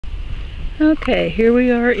Okay, here we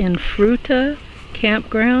are in Fruita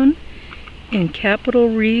Campground in Capitol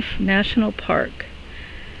Reef National Park.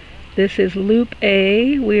 This is Loop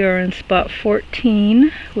A. We are in spot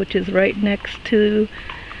 14, which is right next to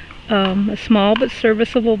a small but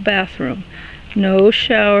serviceable bathroom. No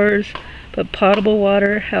showers, but potable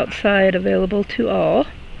water outside available to all.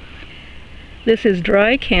 This is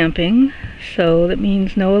dry camping, so that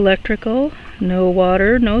means no electrical, no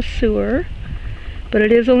water, no sewer. But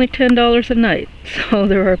it is only $10 a night, so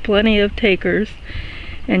there are plenty of takers,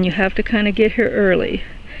 and you have to kind of get here early.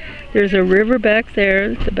 There's a river back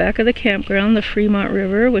there at the back of the campground, the Fremont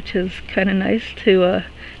River, which is kind of nice to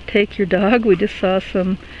take your dog. We just saw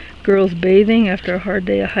some girls bathing after a hard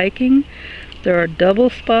day of hiking. There are double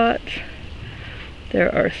spots,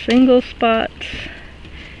 there are single spots,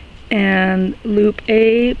 and Loop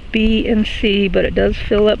A, B, and C, but it does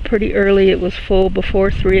fill up pretty early. It was full before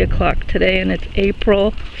 3 o'clock today, and it's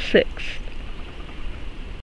April 6th.